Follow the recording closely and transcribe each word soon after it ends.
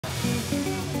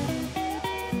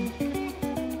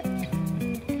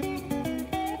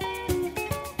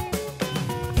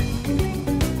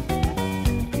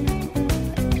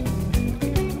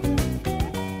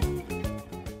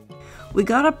We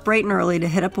got up bright and early to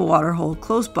hit up a waterhole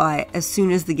close by as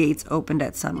soon as the gates opened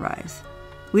at sunrise.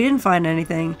 We didn't find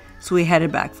anything, so we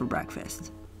headed back for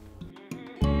breakfast.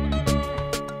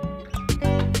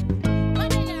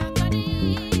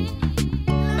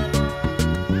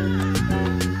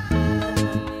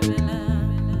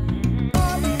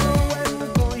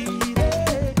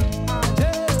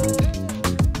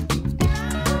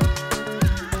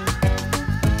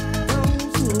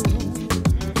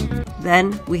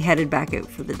 Then we headed back out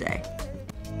for the day.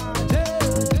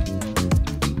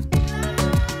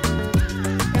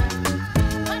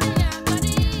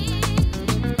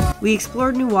 We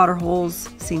explored new waterholes,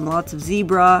 seeing lots of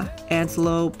zebra,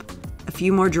 antelope, a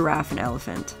few more giraffe and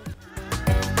elephant.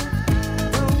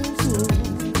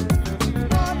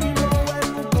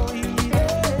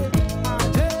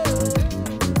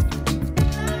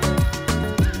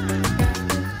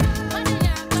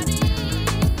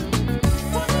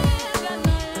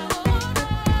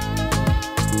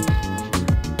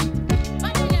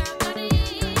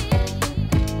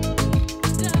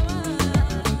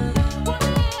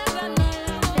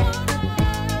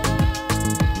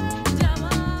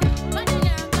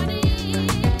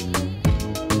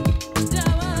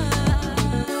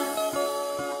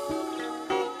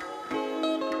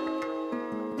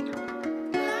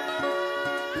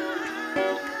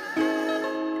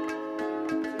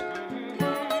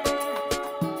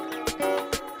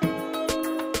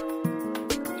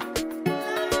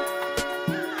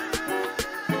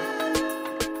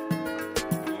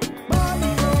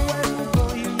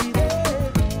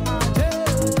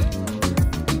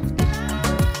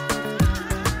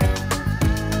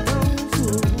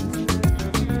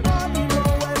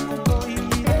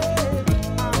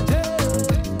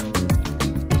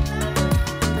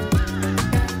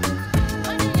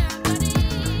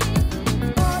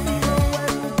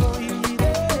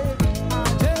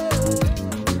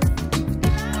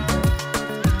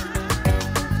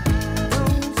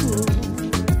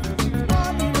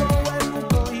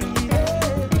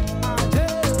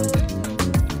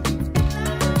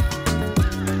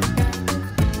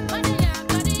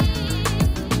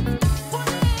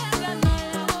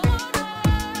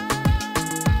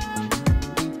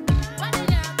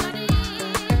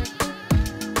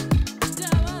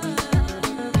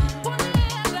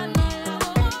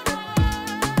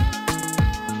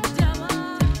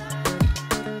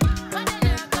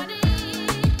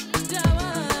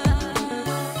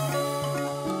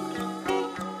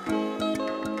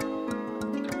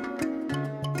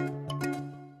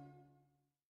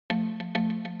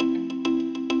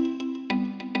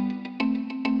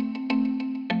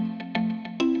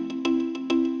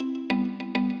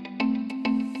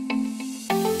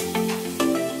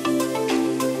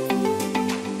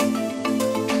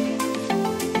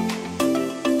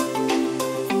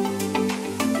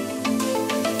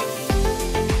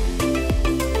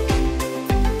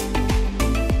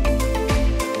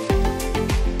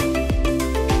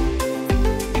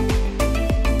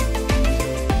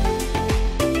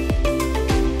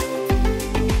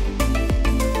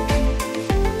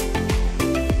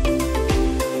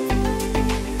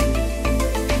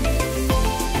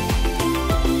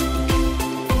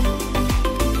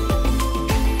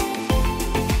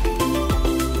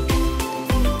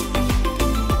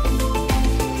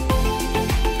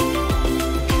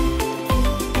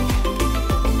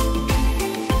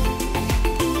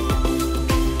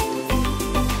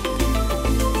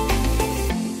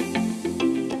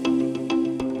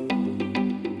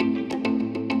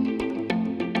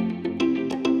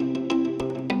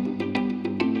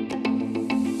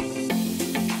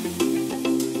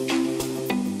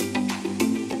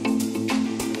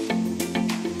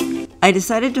 I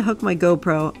decided to hook my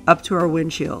GoPro up to our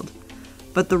windshield,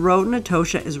 but the road in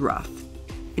Etosha is rough.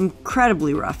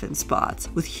 Incredibly rough in spots,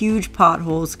 with huge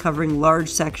potholes covering large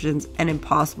sections and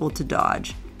impossible to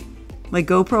dodge. My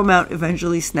GoPro mount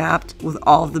eventually snapped with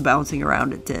all of the bouncing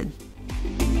around it did.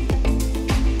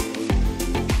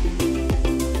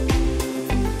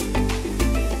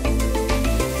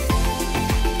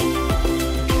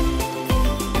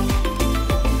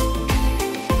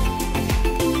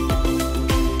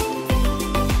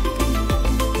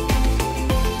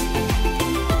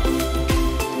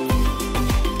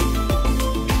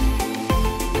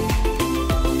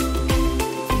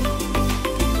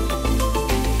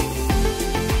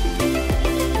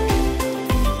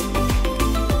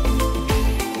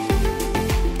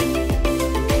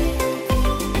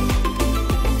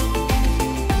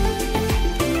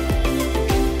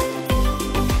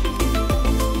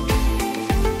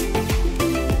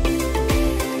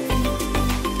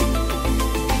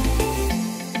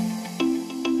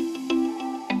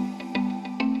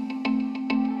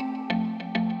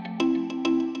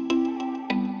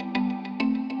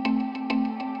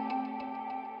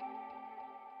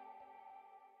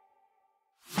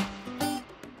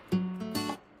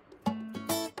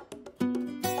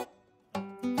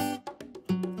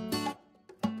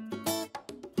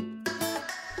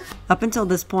 Up until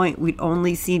this point, we'd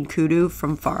only seen kudu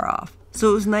from far off,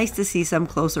 so it was nice to see some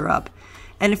closer up,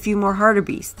 and a few more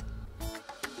hartebeest.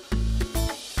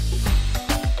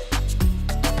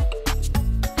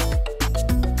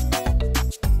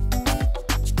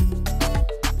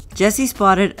 Jesse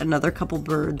spotted another couple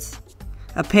birds,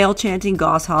 a pale chanting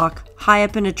goshawk high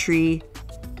up in a tree,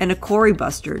 and a cory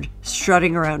bustard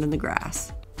strutting around in the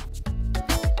grass.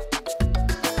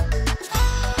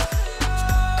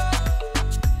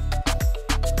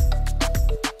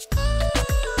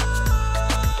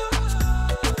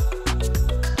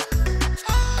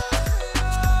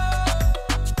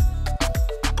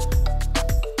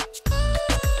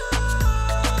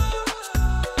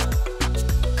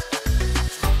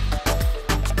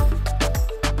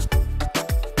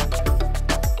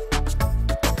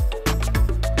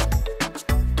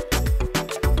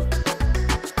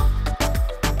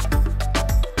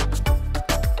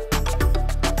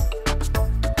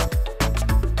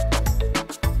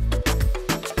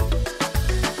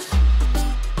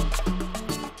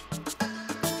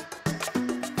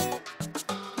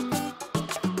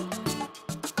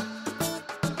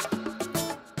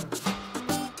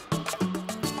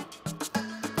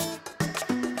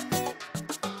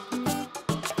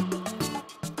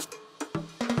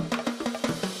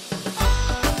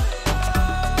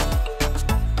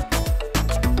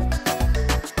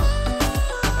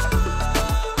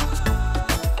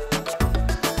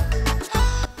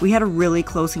 We had a really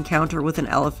close encounter with an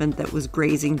elephant that was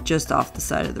grazing just off the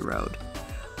side of the road.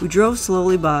 We drove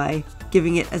slowly by,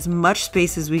 giving it as much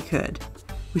space as we could.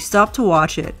 We stopped to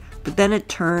watch it, but then it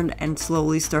turned and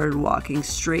slowly started walking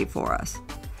straight for us.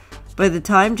 By the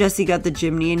time Jesse got the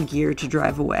Jimny in gear to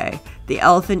drive away, the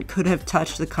elephant could have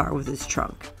touched the car with its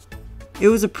trunk. It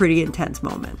was a pretty intense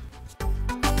moment.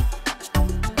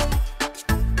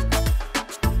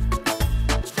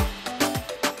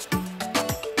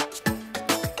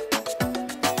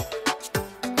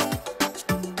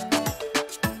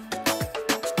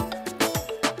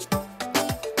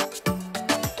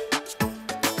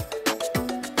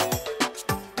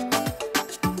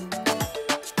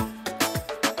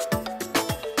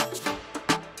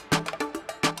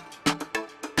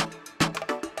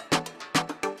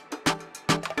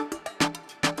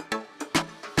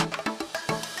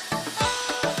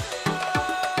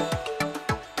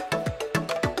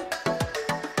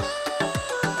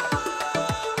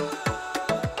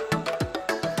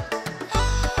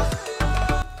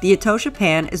 The Etosha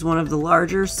Pan is one of the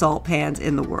larger salt pans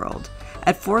in the world,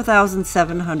 at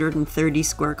 4,730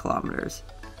 square kilometers.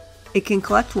 It can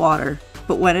collect water,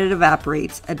 but when it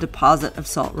evaporates, a deposit of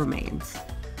salt remains.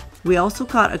 We also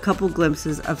caught a couple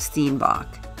glimpses of steenbok,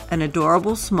 an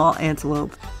adorable small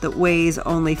antelope that weighs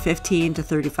only 15 to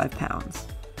 35 pounds.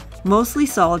 Mostly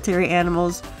solitary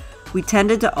animals, we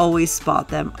tended to always spot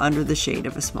them under the shade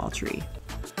of a small tree.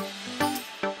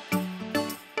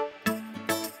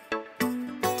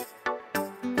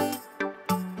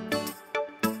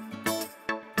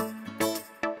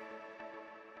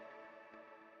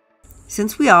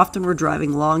 Since we often were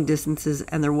driving long distances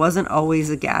and there wasn't always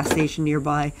a gas station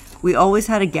nearby, we always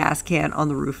had a gas can on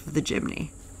the roof of the Jimny.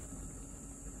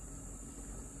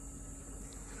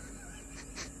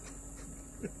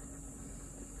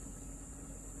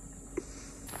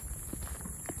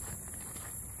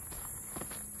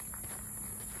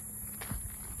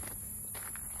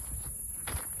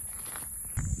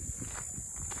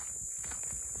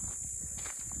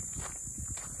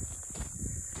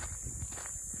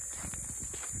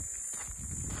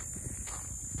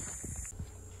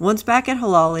 Once back at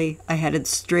Halali, I headed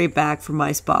straight back for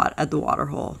my spot at the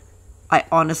waterhole. I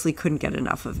honestly couldn't get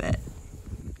enough of it.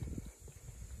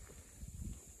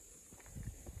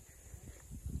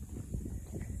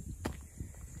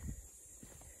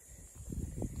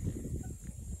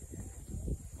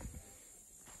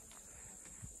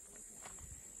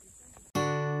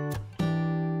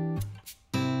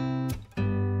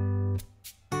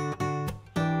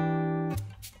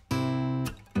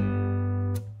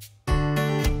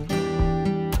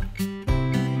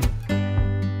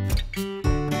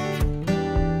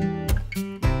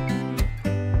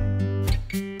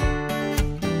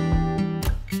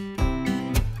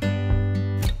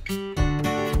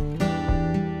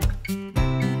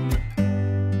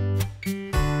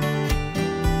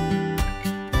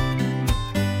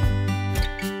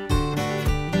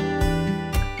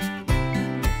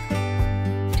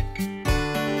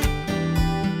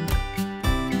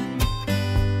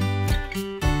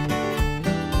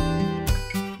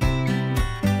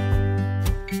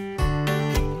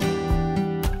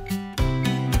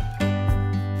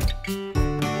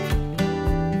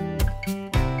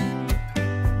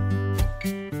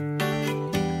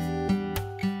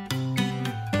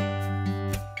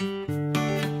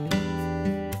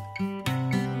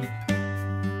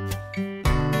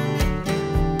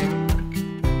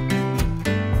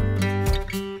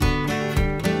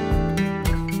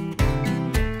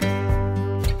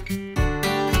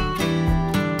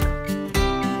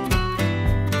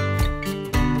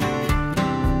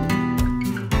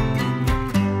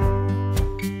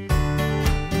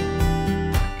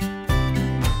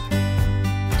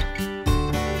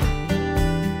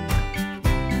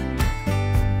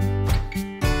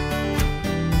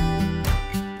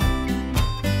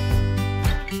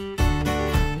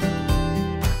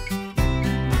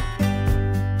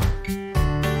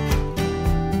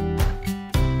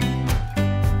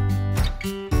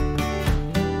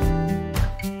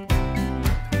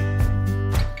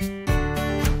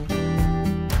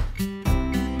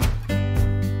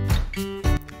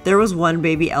 There was one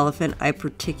baby elephant I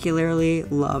particularly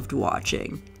loved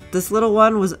watching. This little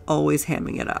one was always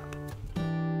hamming it up.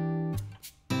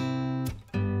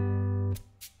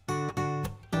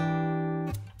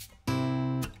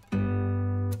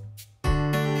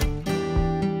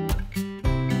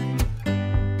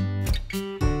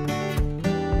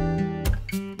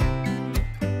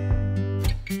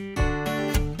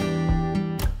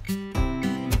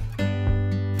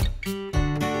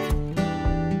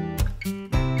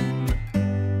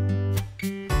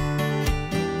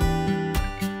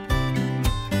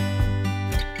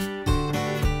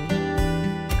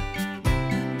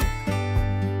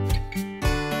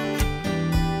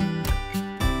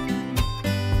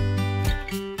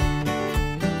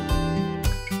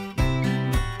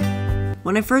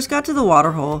 When I first got to the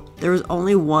waterhole, there was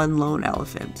only one lone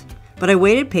elephant. But I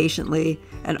waited patiently,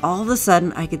 and all of a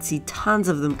sudden I could see tons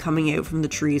of them coming out from the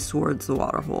trees towards the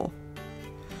waterhole.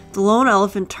 The lone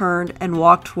elephant turned and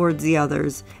walked towards the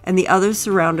others, and the others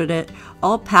surrounded it,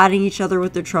 all patting each other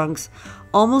with their trunks,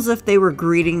 almost as if they were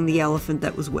greeting the elephant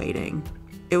that was waiting.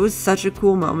 It was such a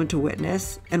cool moment to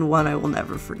witness, and one I will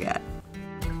never forget.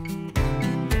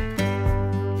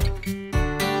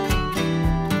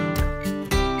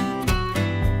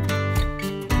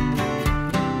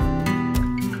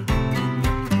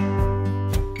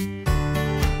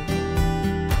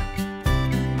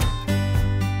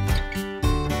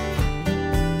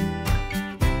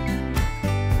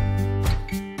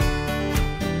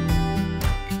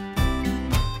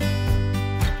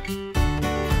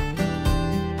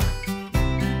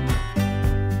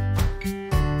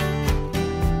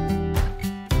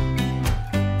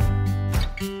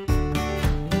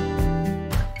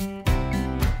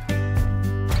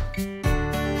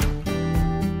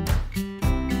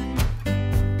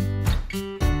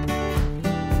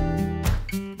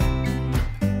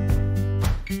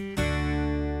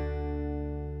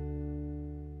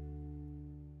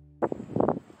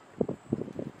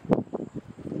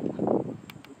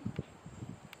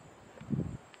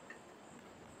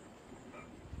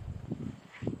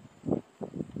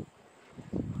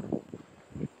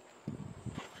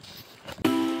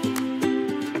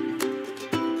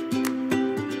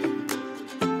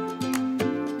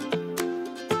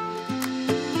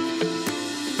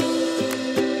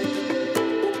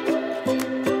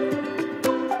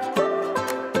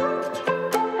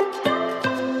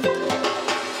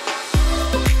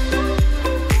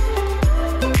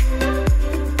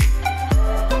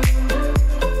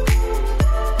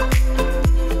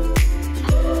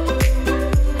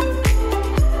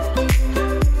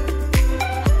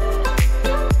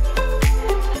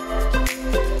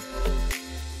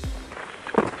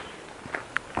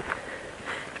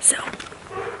 So,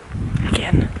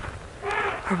 again,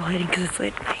 horrible lighting because it's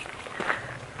late at night.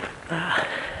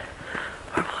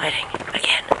 Horrible lighting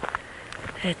again.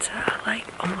 It's like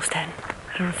almost 10.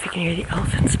 I don't know if you can hear the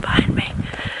elephants behind me.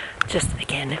 Just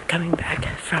again, coming back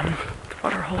from the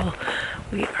waterhole.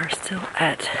 We are still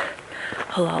at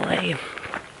Halale.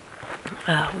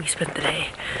 We spent the day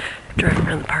driving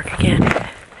around the park again.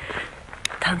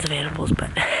 Tons of animals, but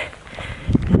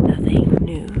nothing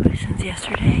new since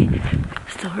yesterday.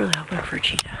 Still really hoping for a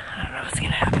cheetah. I don't know what's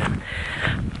gonna happen.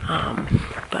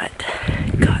 But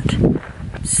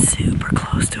got super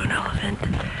close to an elephant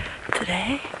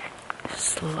today.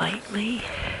 Slightly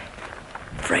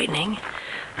frightening.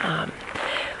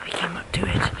 We came up to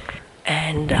it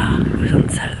and it was on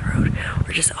the side of the road.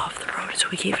 We're just off the road, so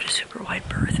we gave it a super wide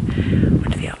berth.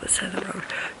 Went to the opposite side of the road,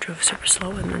 drove super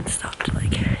slow, and then stopped to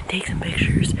like take some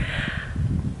pictures.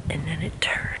 And then it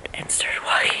turned and started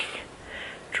walking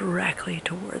directly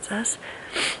towards us.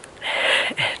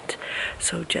 And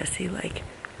so Jesse like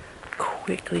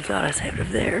quickly got us out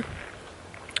of there.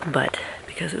 But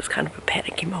because it was kind of a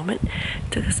panicky moment,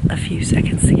 it took us a few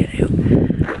seconds to get out.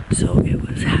 So it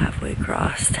was halfway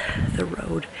across the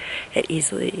road. It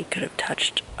easily could have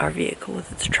touched our vehicle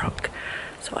with its trunk.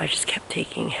 So I just kept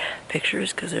taking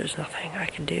pictures because there's nothing I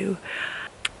could do.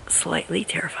 Slightly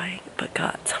terrifying, but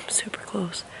got some super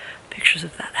close pictures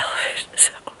of that elephant.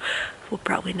 So we'll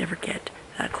probably never get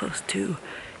that close to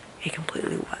a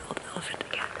completely wild elephant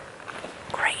again.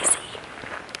 Crazy.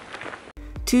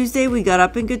 Tuesday we got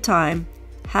up in good time,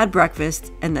 had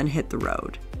breakfast, and then hit the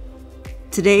road.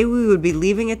 Today we would be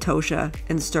leaving Etosha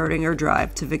and starting our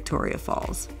drive to Victoria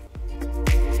Falls.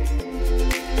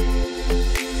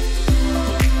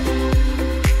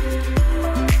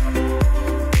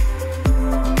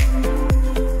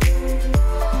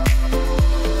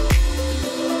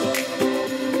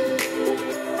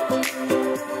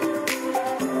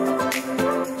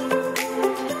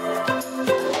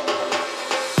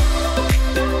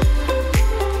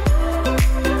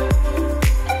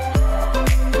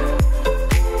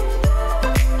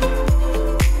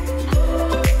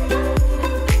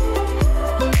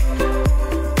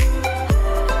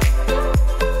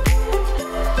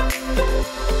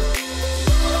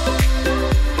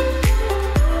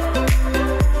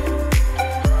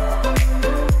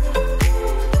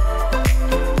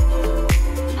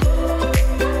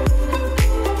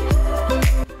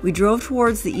 drove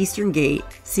towards the eastern gate,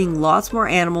 seeing lots more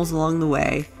animals along the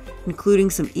way, including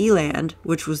some eland,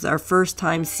 which was our first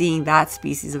time seeing that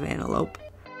species of antelope.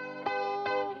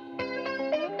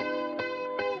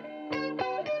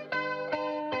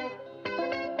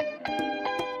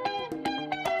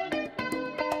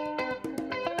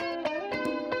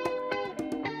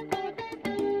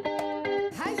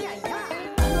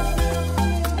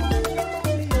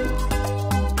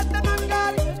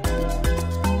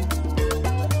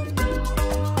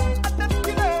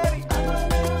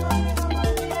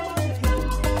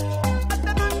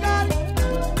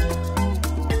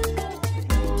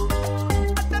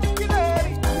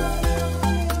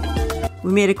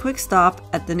 We made a quick stop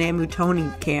at the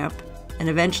Namutoni camp and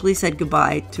eventually said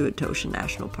goodbye to Etosha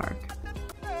National Park.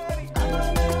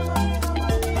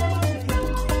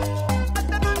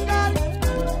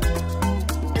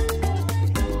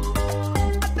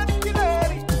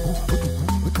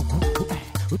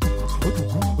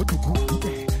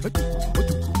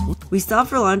 We stopped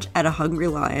for lunch at a Hungry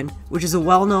Lion, which is a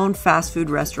well-known fast food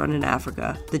restaurant in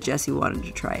Africa that Jesse wanted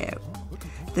to try out.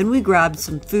 Then we grabbed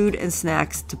some food and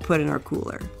snacks to put in our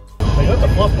cooler. I got the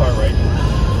fluff part right.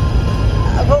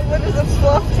 But what does the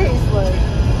fluff taste like?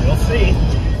 You'll see.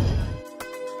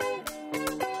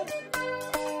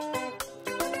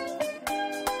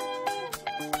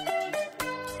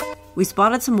 We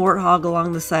spotted some warthog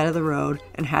along the side of the road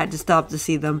and had to stop to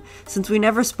see them since we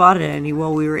never spotted any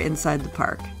while we were inside the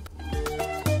park.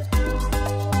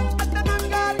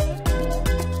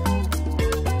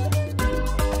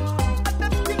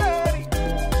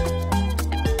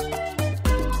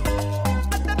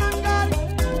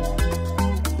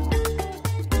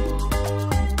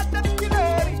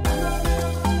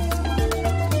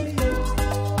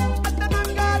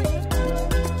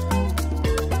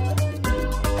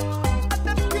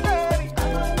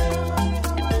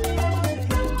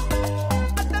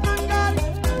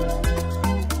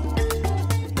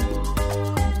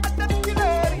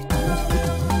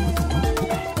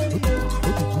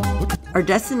 Our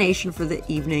destination for the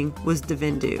evening was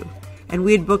Davindu, and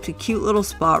we had booked a cute little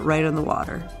spot right on the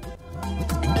water.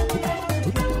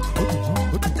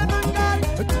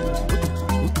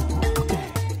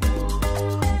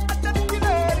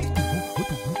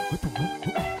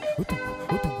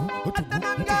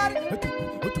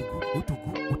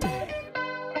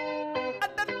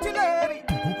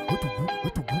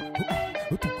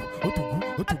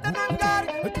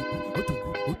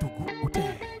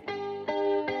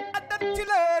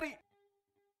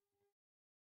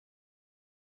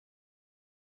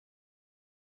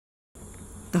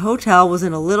 The hotel was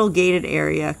in a little gated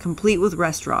area complete with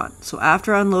restaurant, so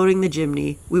after unloading the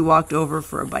Jimny, we walked over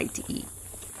for a bite to eat.